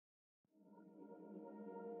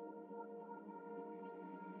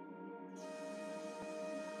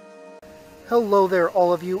Hello there,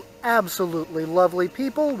 all of you absolutely lovely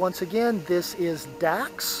people. Once again, this is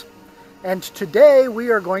Dax, and today we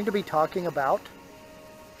are going to be talking about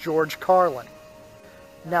George Carlin.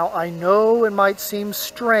 Now, I know it might seem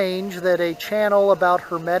strange that a channel about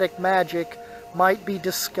Hermetic magic might be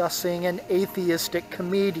discussing an atheistic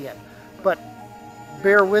comedian, but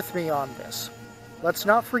bear with me on this. Let's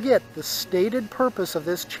not forget the stated purpose of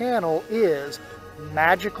this channel is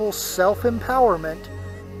magical self-empowerment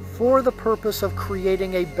for the purpose of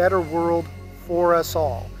creating a better world for us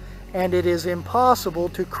all. And it is impossible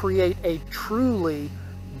to create a truly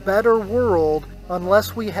better world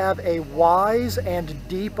unless we have a wise and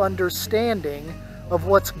deep understanding of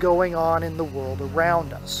what's going on in the world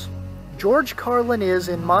around us. George Carlin is,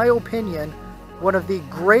 in my opinion, one of the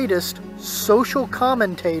greatest social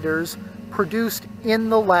commentators produced in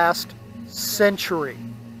the last century.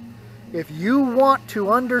 If you want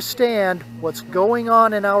to understand what's going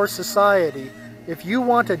on in our society, if you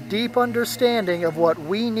want a deep understanding of what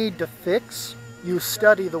we need to fix, you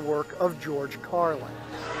study the work of George Carlin.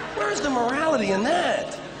 Where's the morality in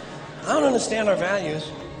that? I don't understand our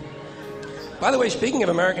values. By the way, speaking of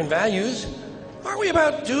American values, aren't we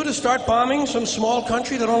about due to start bombing some small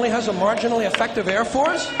country that only has a marginally effective air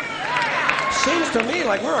force? Seems to me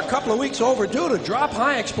like we're a couple of weeks overdue to drop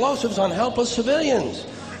high explosives on helpless civilians.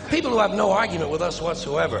 People who have no argument with us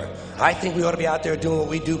whatsoever. I think we ought to be out there doing what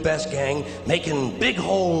we do best, gang, making big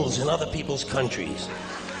holes in other people's countries.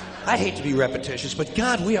 I hate to be repetitious, but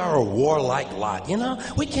God, we are a warlike lot, you know?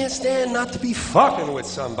 We can't stand not to be fucking with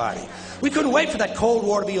somebody. We couldn't wait for that Cold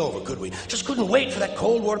War to be over, could we? Just couldn't wait for that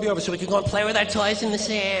Cold War to be over so we could go and play with our toys in the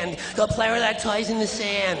sand. Go play with our toys in the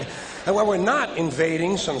sand. And when we're not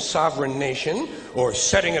invading some sovereign nation or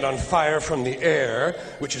setting it on fire from the air,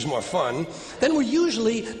 which is more fun, then we're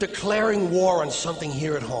usually declaring war on something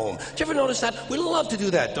here at home. Do you ever notice that? We love to do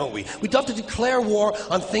that, don't we? We love to declare war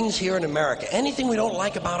on things here in America. Anything we don't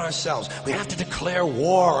like about ourselves, we have to declare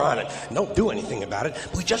war on it. Don't do anything about it.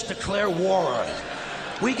 We just declare war on it.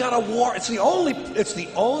 We got a war. It's the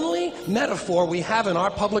only metaphor we have in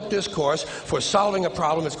our public discourse for solving a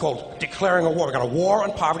problem. It's called declaring a war. We got a war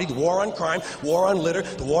on poverty, the war on crime, war on litter,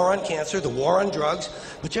 the war on cancer, the war on drugs.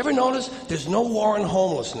 But you ever notice there's no war on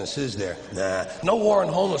homelessness, is there? Nah, no war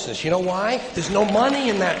on homelessness. You know why? There's no money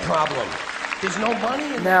in that problem. There's no money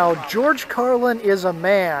in Now, that problem. George Carlin is a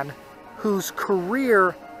man whose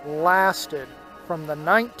career lasted from the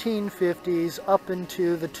 1950s up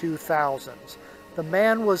into the 2000s. The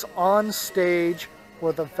man was on stage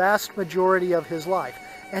for the vast majority of his life.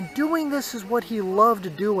 And doing this is what he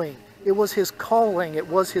loved doing. It was his calling. It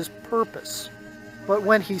was his purpose. But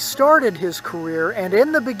when he started his career, and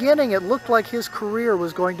in the beginning it looked like his career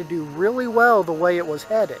was going to do really well the way it was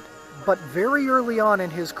headed. But very early on in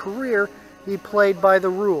his career, he played by the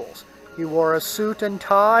rules. He wore a suit and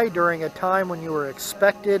tie during a time when you were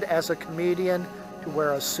expected as a comedian to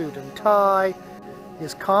wear a suit and tie.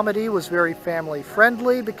 His comedy was very family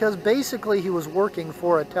friendly because basically he was working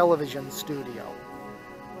for a television studio.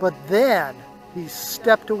 But then he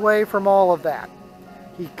stepped away from all of that.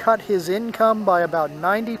 He cut his income by about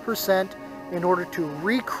 90% in order to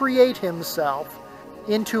recreate himself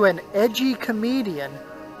into an edgy comedian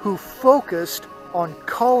who focused on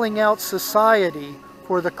calling out society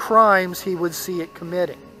for the crimes he would see it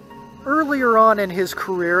committing. Earlier on in his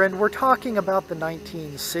career, and we're talking about the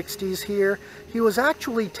 1960s here, he was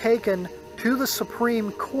actually taken to the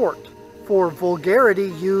Supreme Court for vulgarity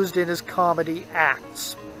used in his comedy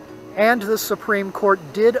acts. And the Supreme Court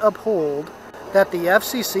did uphold that the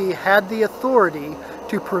FCC had the authority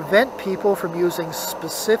to prevent people from using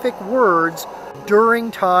specific words during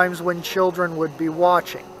times when children would be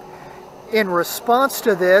watching. In response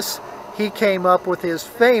to this, he came up with his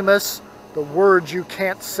famous "the words you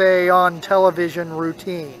can't say on television"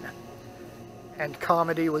 routine. And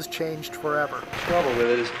comedy was changed forever. The trouble with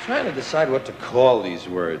it is trying to decide what to call these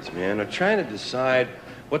words, man, or trying to decide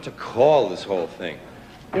what to call this whole thing.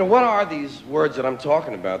 You know, what are these words that I'm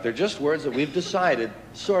talking about? They're just words that we've decided,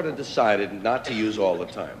 sort of decided, not to use all the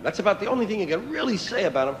time. That's about the only thing you can really say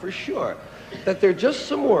about them for sure. That they're just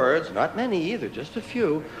some words, not many either, just a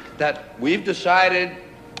few, that we've decided,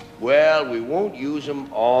 well, we won't use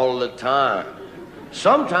them all the time.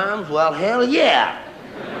 Sometimes, well, hell yeah.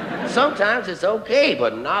 Sometimes it's okay,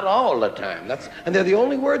 but not all the time. And they're the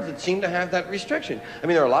only words that seem to have that restriction. I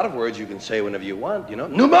mean, there are a lot of words you can say whenever you want, you know.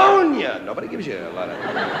 Pneumonia! Nobody gives you a lot of...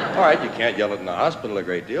 All right, you can't yell it in the hospital a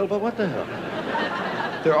great deal, but what the hell?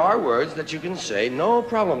 There are words that you can say, no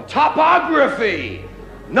problem. Topography!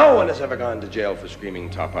 No one has ever gone to jail for screaming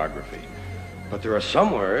topography. But there are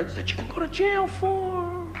some words that you can go to jail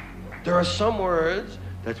for. There are some words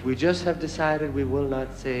that we just have decided we will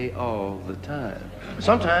not say all the time.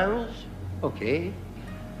 Sometimes, okay,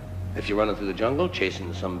 if you're running through the jungle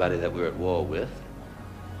chasing somebody that we're at war with,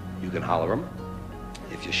 you can holler them.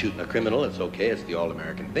 If you're shooting a criminal, it's okay. It's the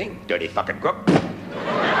all-American thing. Dirty fucking crook.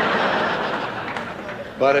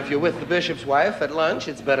 But if you're with the bishop's wife at lunch,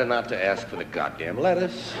 it's better not to ask for the goddamn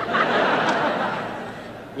lettuce.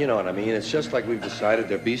 You know what I mean? It's just like we've decided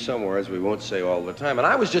there'll be some words we won't say all the time. And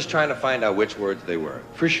I was just trying to find out which words they were.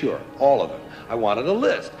 For sure. All of them. I wanted a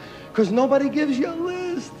list. Because nobody gives you a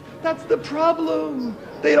list. That's the problem.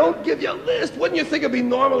 They don't give you a list. Wouldn't you think it'd be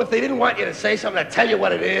normal if they didn't want you to say something to tell you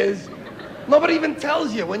what it is? Nobody even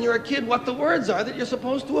tells you when you're a kid what the words are that you're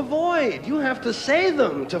supposed to avoid. You have to say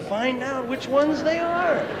them to find out which ones they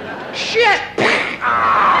are. Shit!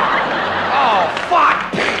 Oh,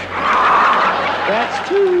 fuck! That's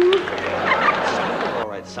two. Some are all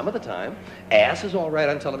right some of the time. Ass is all right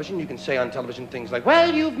on television. You can say on television things like,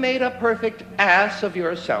 well, you've made a perfect ass of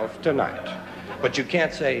yourself tonight. But you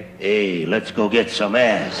can't say, hey, let's go get some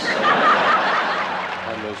ass.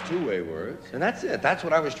 On those two-way words. And that's it. That's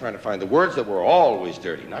what I was trying to find. The words that were always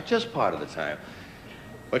dirty, not just part of the time,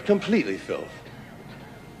 but completely filth.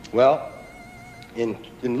 Well, in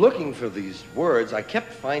looking for these words, I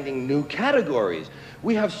kept finding new categories.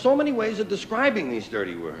 We have so many ways of describing these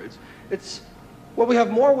dirty words. Well, we have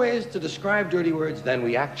more ways to describe dirty words than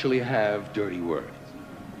we actually have dirty words.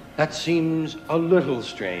 That seems a little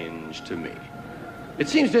strange to me. It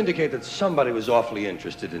seems to indicate that somebody was awfully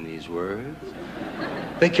interested in these words.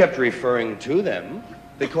 They kept referring to them.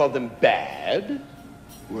 They called them bad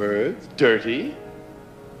words, dirty,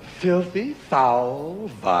 filthy, foul,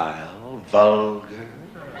 vile, vulgar,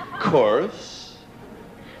 coarse,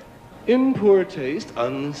 in poor taste,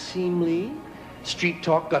 unseemly, street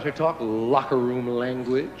talk, gutter talk, locker room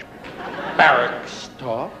language, barracks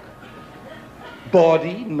talk,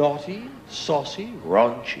 bawdy, naughty, saucy,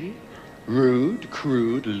 raunchy, rude,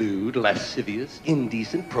 crude, lewd, lascivious,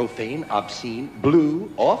 indecent, profane, obscene,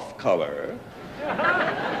 blue, off-color,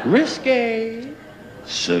 risque,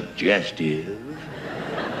 suggestive,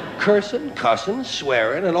 cursing, cussing,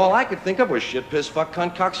 swearing, and all I could think of was shit, piss, fuck,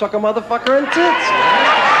 cunt, cocksucker, motherfucker, and tits.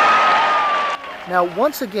 Now,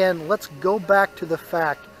 once again, let's go back to the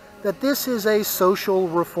fact that this is a social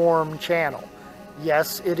reform channel.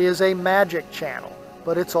 Yes, it is a magic channel,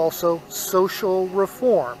 but it's also social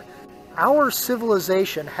reform. Our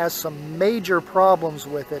civilization has some major problems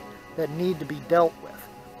with it that need to be dealt with.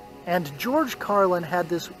 And George Carlin had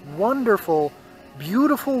this wonderful,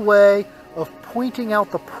 beautiful way of pointing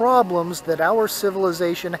out the problems that our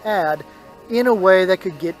civilization had in a way that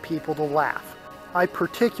could get people to laugh. I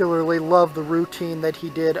particularly love the routine that he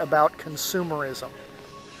did about consumerism.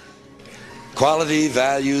 Quality,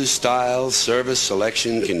 values, style, service,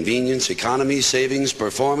 selection, convenience, economy, savings,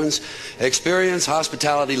 performance, experience,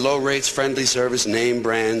 hospitality, low rates, friendly service, name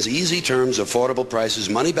brands, easy terms, affordable prices,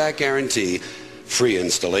 money-back guarantee, free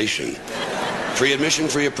installation. Free admission,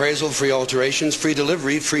 free appraisal, free alterations, free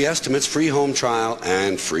delivery, free estimates, free home trial,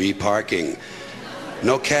 and free parking.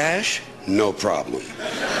 No cash? No problem.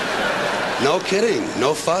 No kidding.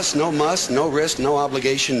 No fuss, no muss, no risk, no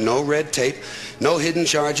obligation, no red tape, no hidden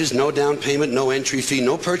charges, no down payment, no entry fee,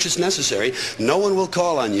 no purchase necessary. No one will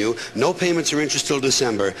call on you. No payments or interest till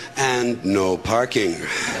December, and no parking.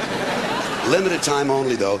 Limited time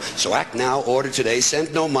only, though, so act now, order today,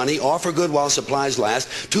 send no money, offer good while supplies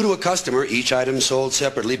last, 2 to a customer, each item sold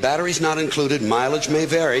separately, batteries not included, mileage may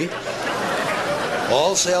vary.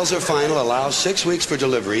 All sales are final, allows 6 weeks for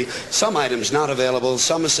delivery, some items not available,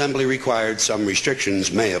 some assembly required, some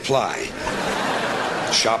restrictions may apply.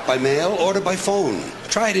 Shop by mail, order by phone.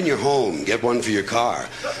 Try it in your home, get one for your car.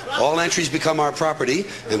 All entries become our property.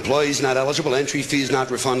 Employees not eligible, entry fees not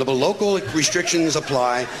refundable. Local restrictions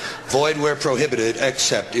apply. Void where prohibited,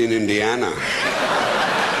 except in Indiana.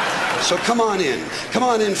 So come on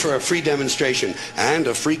in for a free demonstration and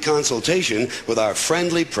a free consultation with our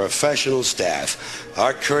friendly professional staff.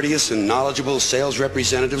 Our courteous and knowledgeable sales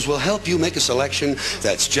representatives will help you make a selection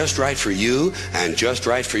that's just right for you and just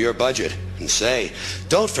right for your budget. And say,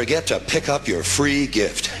 don't forget to pick up your free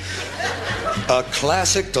gift. A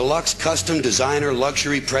classic, deluxe, custom, designer,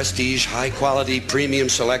 luxury, prestige, high quality, premium,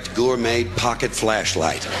 select, gourmet pocket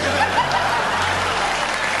flashlight.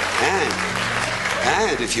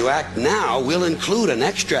 And if you act now, we'll include an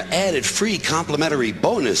extra added free complimentary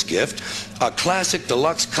bonus gift, a classic,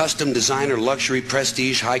 deluxe, custom, designer, luxury,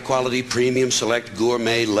 prestige, high-quality, premium, select,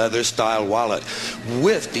 gourmet, leather-style wallet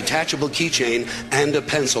with detachable keychain and a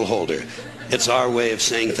pencil holder. It's our way of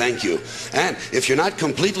saying thank you. And if you're not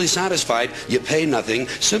completely satisfied, you pay nothing.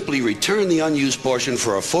 Simply return the unused portion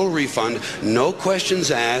for a full refund. No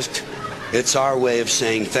questions asked. It's our way of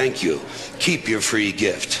saying thank you. Keep your free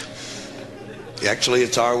gift. Actually,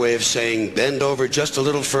 it's our way of saying bend over just a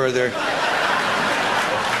little further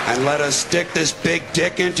and let us stick this big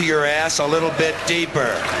dick into your ass a little bit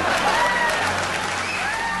deeper.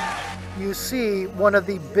 You see, one of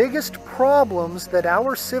the biggest problems that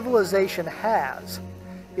our civilization has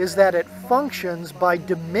is that it functions by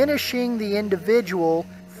diminishing the individual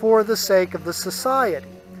for the sake of the society.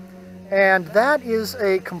 And that is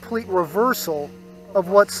a complete reversal of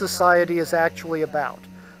what society is actually about.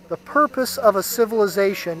 The purpose of a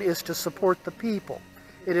civilization is to support the people.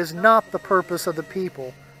 It is not the purpose of the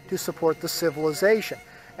people to support the civilization.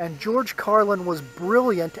 And George Carlin was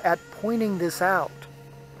brilliant at pointing this out.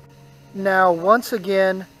 Now, once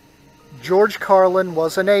again, George Carlin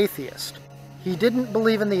was an atheist. He didn't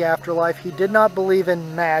believe in the afterlife. He did not believe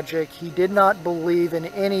in magic. He did not believe in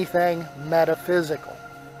anything metaphysical.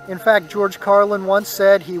 In fact, George Carlin once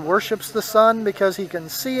said he worships the sun because he can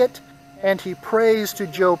see it, and he prays to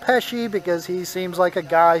Joe Pesci because he seems like a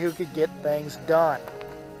guy who could get things done.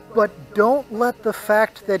 But don't let the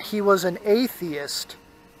fact that he was an atheist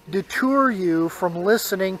deter you from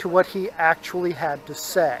listening to what he actually had to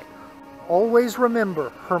say. Always remember,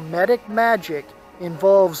 Hermetic magic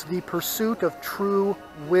involves the pursuit of true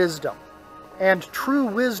wisdom. And true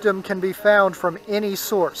wisdom can be found from any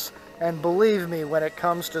source. And believe me, when it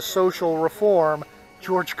comes to social reform,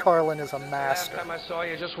 George Carlin is a master. Last time I saw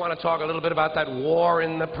you, I just want to talk a little bit about that war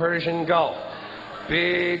in the Persian Gulf.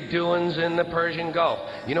 Big doings in the Persian Gulf.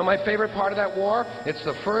 You know my favorite part of that war? It's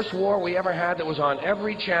the first war we ever had that was on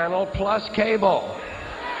every channel plus cable.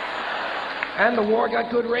 And the war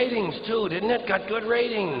got good ratings, too, didn't it? Got good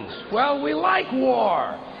ratings. Well, we like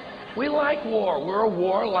war. We like war. We're a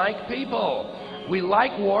war-like people. We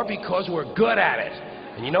like war because we're good at it.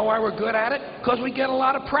 And you know why we're good at it? Because we get a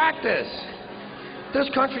lot of practice. This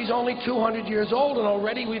country's only 200 years old, and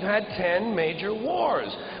already we've had 10 major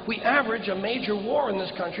wars. We average a major war in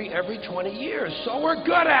this country every 20 years, so we're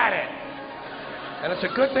good at it. And it's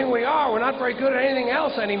a good thing we are. We're not very good at anything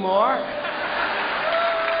else anymore.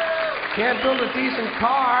 Can't build a decent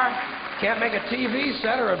car, can't make a TV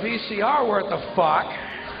set or a VCR worth of fuck.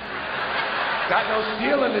 Got no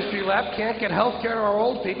steel industry left, can't get health care to our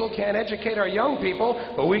old people, can't educate our young people,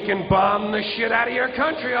 but we can bomb the shit out of your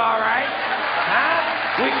country, all right?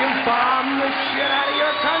 Huh? We can bomb the shit out of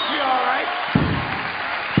your country, all right?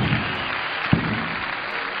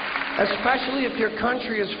 Especially if your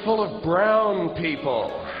country is full of brown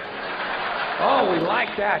people. Oh, we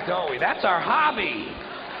like that, don't we? That's our hobby.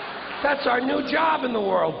 That's our new job in the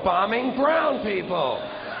world, bombing brown people.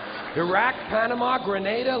 Iraq, Panama,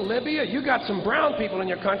 Grenada, Libya, you got some brown people in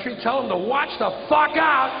your country. Tell them to watch the fuck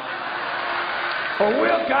out, or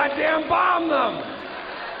we'll goddamn bomb them.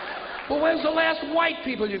 Well, when's the last white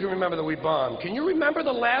people you can remember that we bombed? Can you remember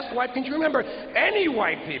the last white? Can you remember any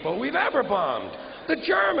white people we've ever bombed? The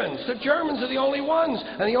Germans. The Germans are the only ones.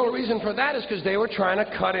 And the only reason for that is because they were trying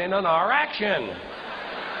to cut in on our action.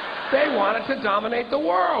 They wanted to dominate the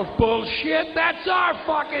world. Bullshit. That's our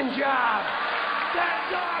fucking job.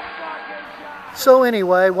 That's our fucking job. So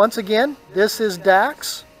anyway, once again, this is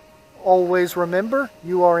Dax. Always remember,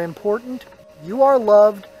 you are important, you are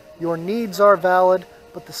loved, your needs are valid,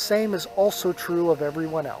 but the same is also true of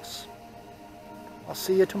everyone else. I'll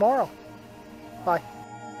see you tomorrow. Bye.